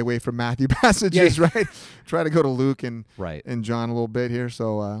try to stay away from Matthew passages, right? Try to go to Luke and John a little bit here.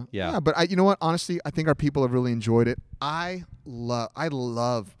 So but you know what? Honestly, I think our people have really enjoyed it. I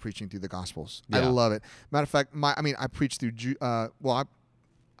love preaching through the Gospels. Yeah. I love it. Matter of fact, I preach through I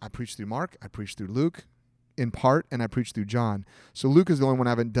preach through Mark. I preach through Luke. In part, and I preach through John. So Luke is the only one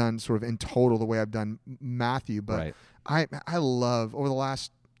I haven't done sort of in total the way I've done Matthew. But I love, over the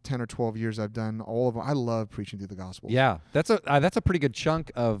last 10 or 12 years I've done all of them. I love preaching through the Gospels. Yeah, that's a pretty good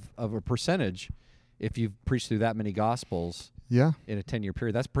chunk of a percentage if you've preached through that many Gospels. Yeah. In a 10-year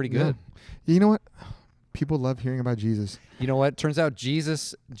period, that's pretty good. Yeah. You know what? People love hearing about Jesus. You know what? Turns out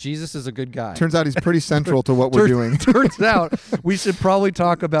Jesus is a good guy. Turns out he's pretty central to what we're doing. Turns out we should probably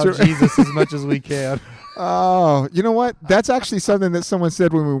talk about Jesus as much as we can. Oh, you know what? That's actually something that someone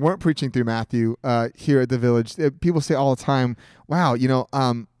said when we weren't preaching through Matthew here at the Village. People say all the time, wow,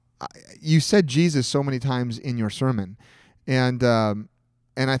 you said Jesus so many times in your sermon. And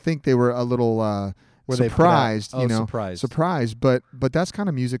I think they were a little surprised, surprised. But that's kind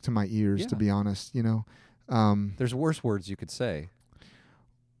of music to my ears, to be honest, There's worse words you could say.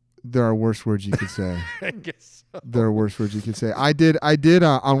 There are worse words you could say. I guess so. There are worse words you could say. I did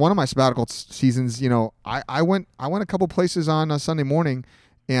on one of my sabbatical seasons, I went a couple places on a Sunday morning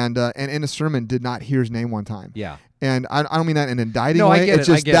and in a sermon did not hear his name one time. Yeah. And I don't mean that in an indicting way. I get it's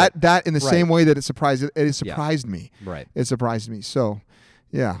it. just that in the same way that it surprised me. Right. It surprised me. So,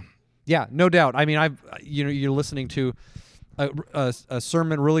 yeah. Yeah, no doubt. I mean, you're listening to a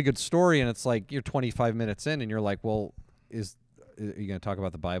sermon, really good story, and it's like you're 25 minutes in, and you're like, well, are you going to talk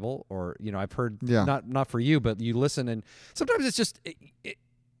about the Bible? Or, I've heard, not for you, but you listen, and sometimes it's just,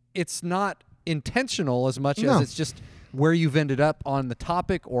 it's not intentional as much as it's just where you've ended up on the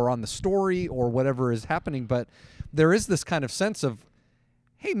topic or on the story or whatever is happening. But there is this kind of sense of,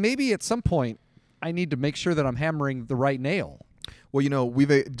 hey, maybe at some point I need to make sure that I'm hammering the right nail. Well,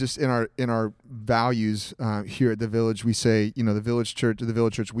 we've just in our values here at the Village, we say, the Village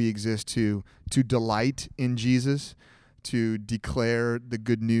Church, we exist to delight in Jesus, to declare the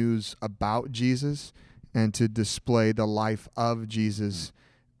good news about Jesus, and to display the life of Jesus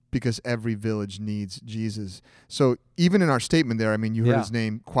because every village needs Jesus. So even in our statement there, I mean, you heard his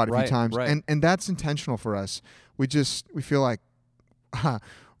name quite a few times, and that's intentional for us. We feel like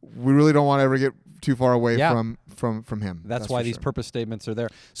we really don't want to ever get too far away from him. That's why these purpose statements are there.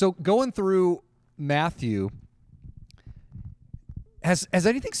 So going through Matthew, has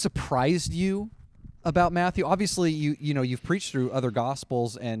anything surprised you about Matthew? Obviously, you've preached through other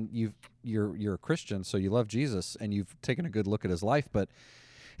gospels, and you're a Christian, so you love Jesus, and you've taken a good look at his life. But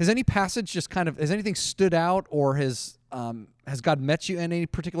has any passage has anything stood out, or has God met you in any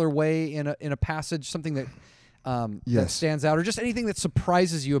particular way in a passage, something that that stands out, or just anything that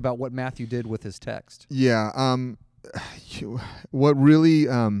surprises you about what Matthew did with his text? Yeah. What really,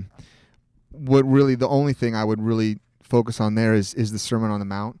 the only thing I would really focus on there is the Sermon on the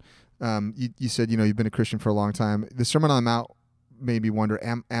Mount. You said, you've been a Christian for a long time. The Sermon on the Mount made me wonder,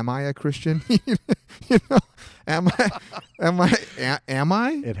 am I a Christian? Am I?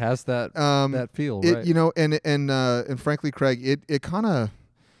 It has that feel, right? And frankly, Craig, it kind of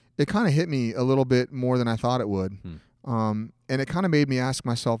hit me a little bit more than I thought it would. And it kind of made me ask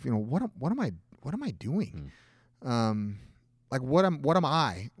myself, what am I doing? Like what am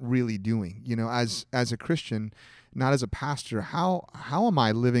I really doing? As a Christian, not as a pastor. How am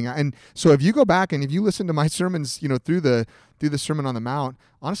I living? And so if you go back and if you listen to my sermons, through the Sermon on the Mount,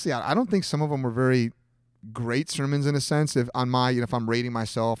 honestly, I don't think some of them were very great sermons in a sense. If I'm rating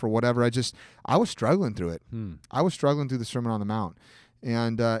myself or whatever, I was struggling through it. I was struggling through the Sermon on the Mount,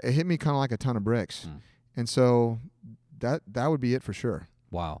 and it hit me kind of like a ton of bricks. And so that would be it for sure.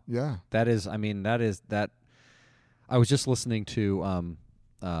 Wow. Yeah. That is. I was just listening to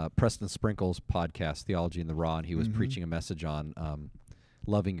Preston Sprinkle's podcast, Theology in the Raw, and he was preaching a message on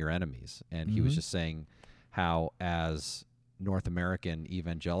loving your enemies. And he was just saying how, as North American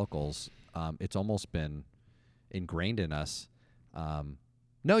evangelicals, it's almost been ingrained in us.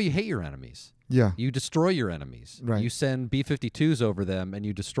 No, you hate your enemies. Yeah. You destroy your enemies. Right. You send B-52s over them and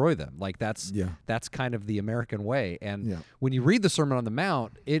you destroy them. Like that's kind of the American way. And when you read the Sermon on the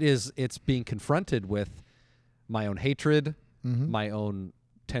Mount, it's being confronted with my own hatred, my own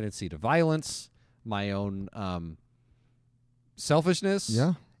tendency to violence, my own selfishness.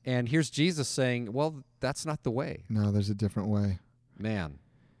 Yeah. And here's Jesus saying, well, that's not the way. No, there's a different way. Man.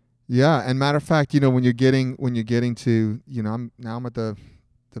 Yeah, and matter of fact, when you're getting to, I'm at the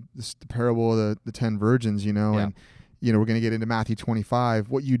parable of the 10 virgins, and we're going to get into Matthew 25,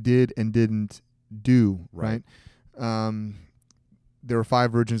 what you did and didn't do, right? There were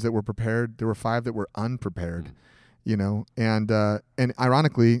 5 virgins that were prepared. There were 5 that were unprepared, and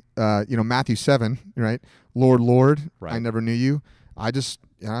ironically, Matthew 7, right? Lord, Lord, I never knew you. I just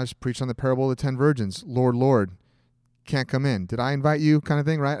preached on the parable of the 10 virgins. Lord, Lord, can't come in. Did I invite you? Kind of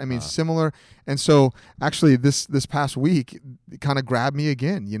thing, right? I mean, similar. And so actually this past week it kind of grabbed me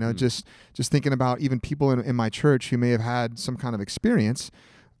again, just thinking about even people in my church who may have had some kind of experience,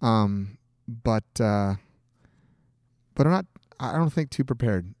 but I don't think too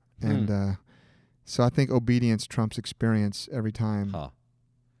prepared. And so I think obedience trumps experience every time.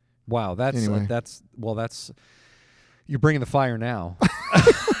 Wow. That's you're bringing the fire now.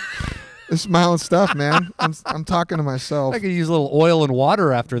 This is my own stuff, man. I'm talking to myself. I could use a little oil and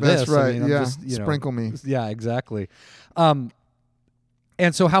water after this. That's right. I mean, Sprinkle me. Yeah, exactly. And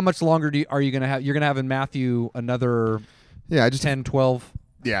so how much longer are you going to have? You're going to have in Matthew another 10, 12?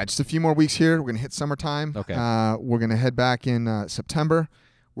 Yeah, just a few more weeks here. We're going to hit summertime. Okay. We're going to head back in September.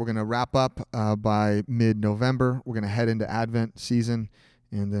 We're going to wrap up by mid-November. We're going to head into Advent season,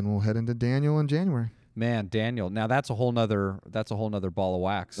 and then we'll head into Daniel in January. Man, Daniel. Now that's a whole nother ball of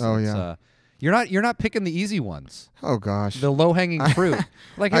wax. Oh, yeah. You're not picking the easy ones. Oh gosh. The low-hanging fruit.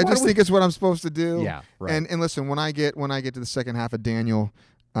 Like I just think it's what I'm supposed to do. Yeah, right. And listen, when I get to the second half of Daniel,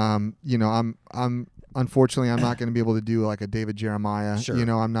 I'm unfortunately I'm not going to be able to do like a David Jeremiah. Sure.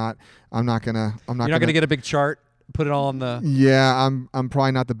 I'm not going to You're not going to get a big chart, put it all on the. Yeah, I'm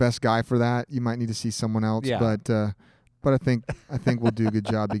probably not the best guy for that. You might need to see someone else. Yeah. But I think we'll do a good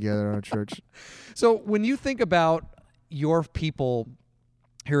job together at our church. So when you think about your people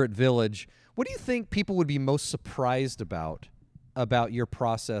here at Village, what do you think people would be most surprised about your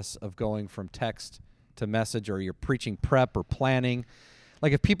process of going from text to message, or your preaching prep or planning?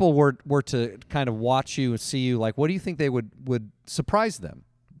 Like if people were to kind of watch you and see you, like what do you think they would surprise them?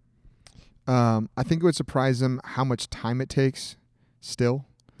 I think it would surprise them how much time it takes still.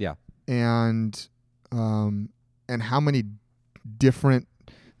 Yeah. And how many different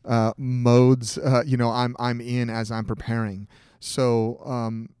modes I'm in as I'm preparing.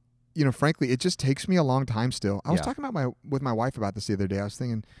 So frankly, it just takes me a long time still. I was talking with my wife about this the other day. I was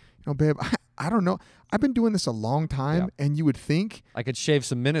thinking, babe, I don't know. I've been doing this a long time, and you would think I could shave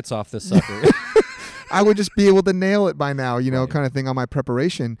some minutes off this sucker. I would just be able to nail it by now, kind of thing on my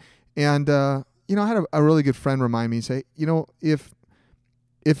preparation. And, I had a really good friend remind me, say,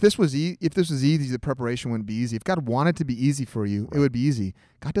 if this was easy, the preparation wouldn't be easy. If God wanted to be easy for you, it would be easy.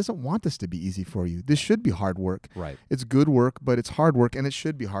 God doesn't want this to be easy for you. This should be hard work. Right. It's good work, but it's hard work, and it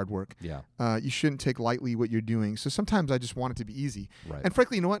should be hard work. Yeah. You shouldn't take lightly what you're doing. So sometimes I just want it to be easy. Right. And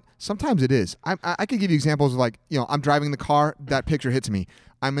frankly, you know what? Sometimes it is. I could give you examples of like, I'm driving the car, that picture hits me.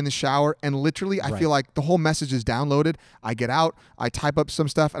 I'm in the shower, and literally I feel like the whole message is downloaded. I get out, I type up some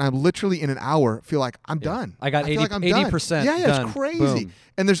stuff, and I'm literally in an hour feel like I'm done. I got 80%. Feel like I'm 80% done. Yeah, done. it's crazy. Boom.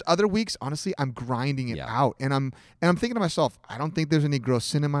 And there's other weeks, honestly, I'm grinding it out, and I'm thinking to myself, I don't think there's any gross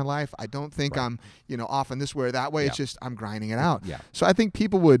sin in my life. I don't think I'm off in this way or that way. It's just I'm grinding it out. Yeah. So I think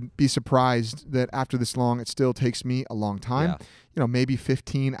people would be surprised that after this long, it still takes me a long time. Yeah. Maybe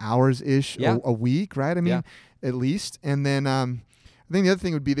 15 hours ish a week, right? I mean, at least, and then. I think the other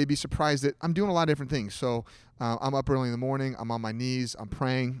thing would be they'd be surprised that I'm doing a lot of different things. So I'm up early in the morning. I'm on my knees. I'm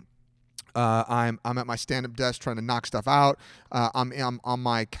praying. I'm at my stand-up desk trying to knock stuff out. I'm on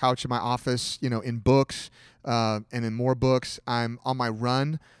my couch in my office, in books and in more books. I'm on my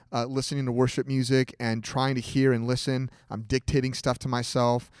run, listening to worship music and trying to hear and listen. I'm dictating stuff to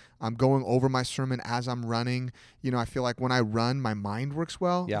myself. I'm going over my sermon as I'm running. I feel like when I run, my mind works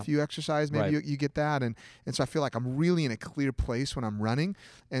well. Yeah. If you exercise, maybe you get that. And so I feel like I'm really in a clear place when I'm running.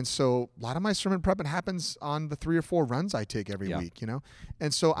 And so a lot of my sermon prepping happens on the 3 or 4 runs I take every week,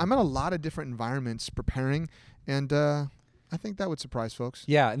 And so I'm in a lot of different environments preparing. And I think that would surprise folks.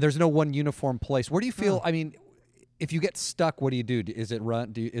 Yeah, and there's no one uniform place. Where do you feel, I mean, if you get stuck, what do you do? Is it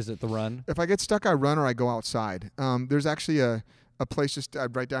run? Is it the run? If I get stuck, I run or I go outside. There's actually a place just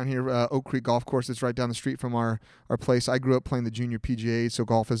right down here, Oak Creek Golf Course. That's right down the street from our place. I grew up playing the junior PGA, so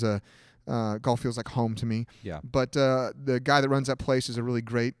golf feels like home to me. Yeah. But the guy that runs that place is a really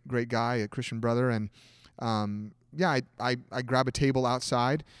great guy, a Christian brother, and I grab a table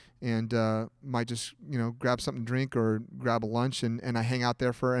outside and might just grab something to drink or grab a lunch and I hang out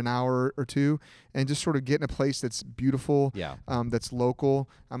there for an hour or two and just sort of get in a place that's beautiful, that's local.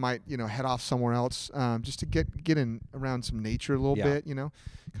 I might head off somewhere else just to get in around some nature a little bit, kind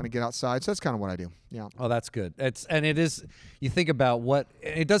of get outside. So that's kind of what I do. Yeah. Oh, that's good. It is. You think about what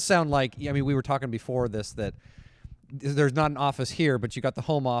it does sound like. I mean, we were talking before this that. There's not an office here, but you got the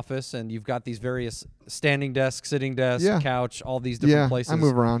home office, and you've got these various standing desks, sitting desks, couch, all these different places. I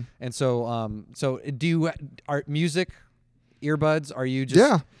move around. And so, do you are music, earbuds? Are you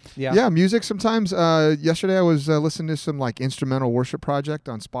just music sometimes. Yesterday I was listening to some like instrumental worship project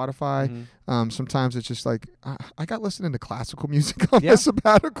on Spotify. Mm-hmm. Sometimes it's just like I got listening to classical music on my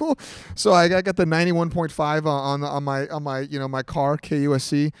sabbatical, so I got the 91.5 on my my car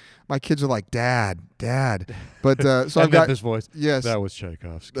KUSC. My kids are like, Dad, but so I've got this voice. Yes, that was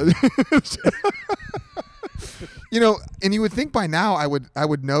Tchaikovsky. And you would think by now I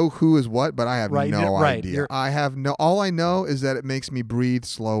would know who is what, but I have no idea. All I know is that it makes me breathe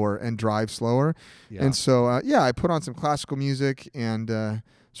slower and drive slower. Yeah. And so, I put on some classical music and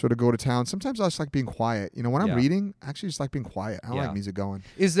sort of go to town. Sometimes I just like being quiet. When I'm reading, I actually just like being quiet. I don't like music going.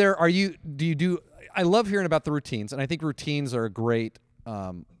 I love hearing about the routines, and I think routines are a great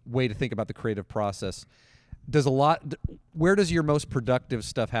way to think about the creative process. Where does your most productive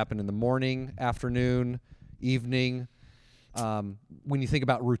stuff happen? In the morning, afternoon, evening? When you think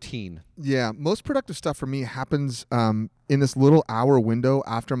about routine? Yeah, most productive stuff for me happens in this little hour window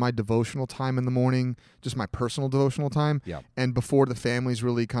after my devotional time in the morning, just my personal devotional time, and before the family's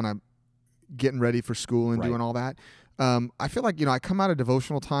really kind of getting ready for school and doing all that. I feel like, I come out of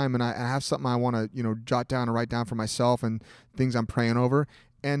devotional time and I have something I want to, jot down or write down for myself and things I'm praying over.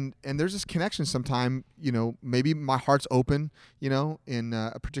 And there's this connection sometime, maybe my heart's open, in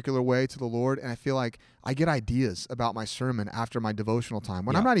a particular way to the Lord. And I feel like I get ideas about my sermon after my devotional time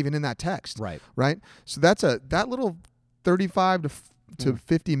when I'm not even in that text. Right. So that little 35 to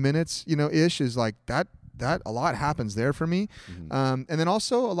 50 minutes, ish is like that a lot happens there for me. Mm-hmm. And then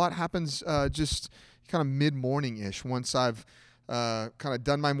also a lot happens just kind of mid-morning-ish once I've kind of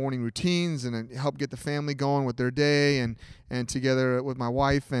done my morning routines and help get the family going with their day and together with my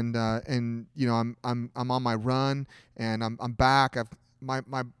wife and I'm on my run and I'm back. I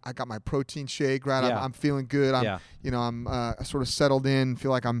got my protein shake, right? I'm feeling good. I'm sort of settled in.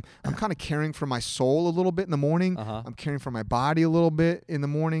 Feel like I'm kind of caring for my soul a little bit in the morning. I'm caring for my body a little bit in the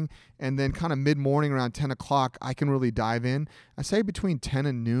morning, and then kind of mid morning around 10 o'clock, I can really dive in. I say between 10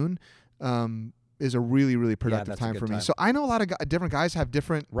 and noon. Is a really, really productive time for me. So I know a lot of different guys have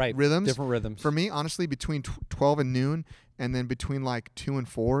different rhythms. Different rhythms. For me, honestly, between 12 and noon, and then between like 2 and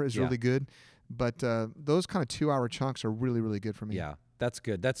 4 is really good. But those kind of 2-hour chunks are really, really good for me. Yeah, that's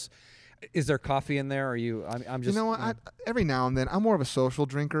good. Is there coffee in there? Are you? I'm just. You know what? Every now and then, I'm more of a social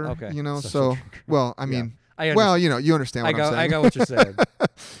drinker. Okay. You know, Social so drinker. well, I mean, I well, you know, you understand what I'm saying. I got what you're saying.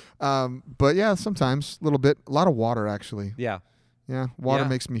 But yeah, sometimes a little bit, a lot of water actually. Yeah. Yeah, water Yeah.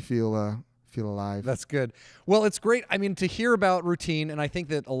 makes me feel alive. That's good. Well, it's great. I mean, to hear about routine, and I think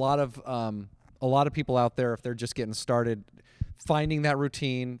that a lot of people out there, if they're just getting started, finding that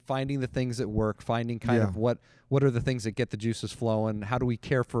routine, finding the things that work, finding kind of what are the things that get the juices flowing. How do you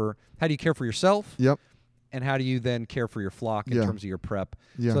care for yourself? Yep. And how do you then care for your flock in terms of your prep?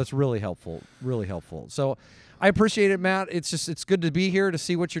 Yeah. So that's really helpful. Really helpful. So I appreciate it, Matt. It's good to be here, to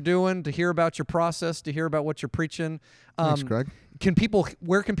see what you're doing, to hear about your process, to hear about what you're preaching. Thanks, Greg.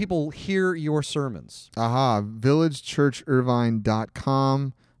 Where can people hear your sermons?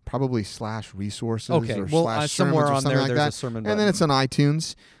 villagechurchirvine.com, probably /resources or /sermons somewhere or on something there like there's that. a sermon And button. then it's on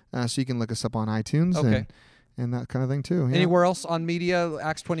iTunes, so you can look us up on iTunes and that kind of thing too. Yeah. Anywhere else on media,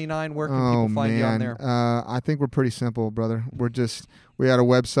 Acts 29, where can people find you on there? I think we're pretty simple, brother. We got a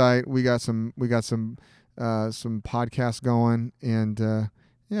website, we got some podcasts going, and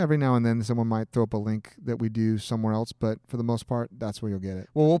every now and then someone might throw up a link that we do somewhere else, but for the most part, that's where you'll get it.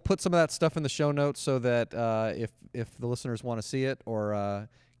 Well, we'll put some of that stuff in the show notes so that if the listeners want to see it or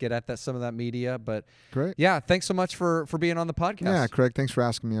get at some of that media. But great. Yeah, thanks so much for being on the podcast. Yeah, Craig, thanks for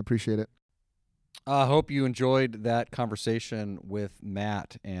asking me. I appreciate it. I hope you enjoyed that conversation with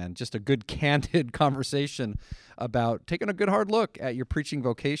Matt, and just a good, candid conversation about taking a good hard look at your preaching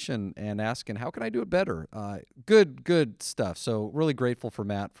vocation and asking, how can I do it better? Good stuff. So really grateful for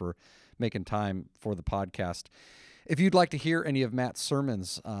Matt for making time for the podcast. If you'd like to hear any of Matt's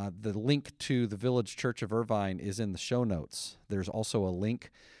sermons, the link to the Village Church of Irvine is in the show notes. There's also a link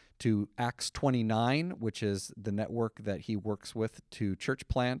to Acts 29, which is the network that he works with to church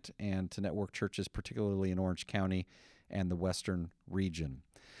plant and to network churches, particularly in Orange County and the Western region.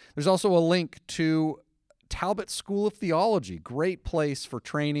 There's also a link to Talbot School of Theology, great place for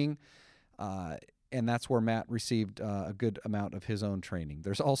training, and that's where Matt received a good amount of his own training.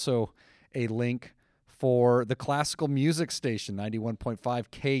 There's also a link for the classical music station, 91.5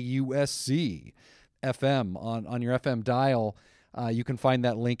 KUSC FM on your FM dial. You can find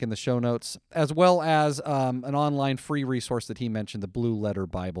that link in the show notes, as well as an online free resource that he mentioned, the Blue Letter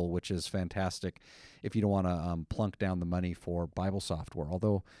Bible, which is fantastic if you don't want to plunk down the money for Bible software.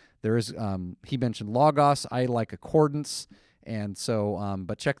 Although there is, he mentioned Logos, I like Accordance, and so,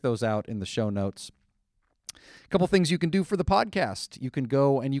 but check those out in the show notes. A couple things you can do for the podcast. You can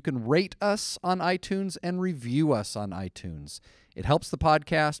go and you can rate us on iTunes and review us on iTunes. It helps the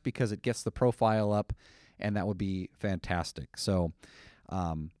podcast because it gets the profile up, and that would be fantastic. So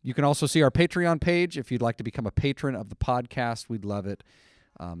you can also see our Patreon page if you'd like to become a patron of the podcast. We'd love it.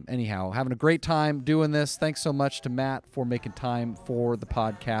 Anyhow, having a great time doing this. Thanks so much to Matt for making time for the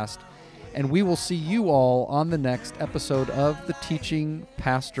podcast. And we will see you all on the next episode of the Teaching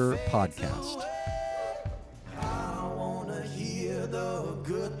Pastor Podcast. I want to hear the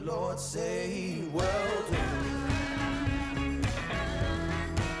good Lord say, well,